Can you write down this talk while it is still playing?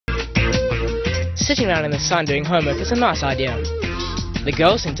Sitting around in the sun doing homework is a nice idea. The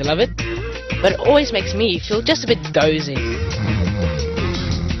girls seem to love it, but it always makes me feel just a bit dozy.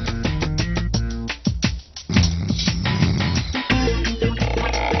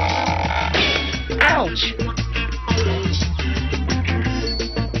 Ouch!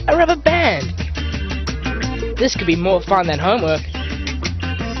 A rubber band! This could be more fun than homework.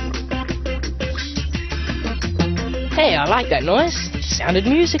 Hey, I like that noise. Sounded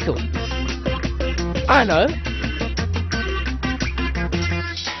musical. I know.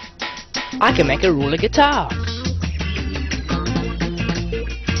 I can make a ruler guitar.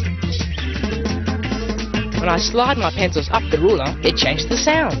 When I slide my pencils up the ruler, it changes the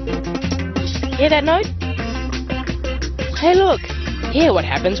sound. Hear that note? Hey look! Hear what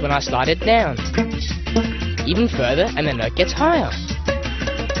happens when I slide it down. Even further and the note gets higher.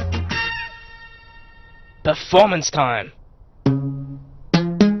 Performance time!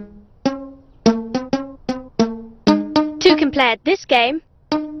 Two can play at this game.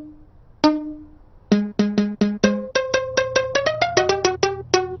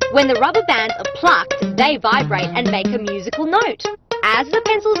 When the rubber bands are plucked, they vibrate and make a musical note. As the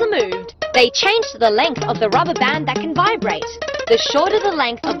pencils are moved, they change to the length of the rubber band that can vibrate. The shorter the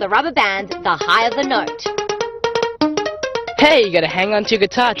length of the rubber band, the higher the note. Hey, you gotta hang on to your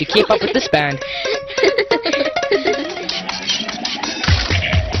guitar to keep up with this band.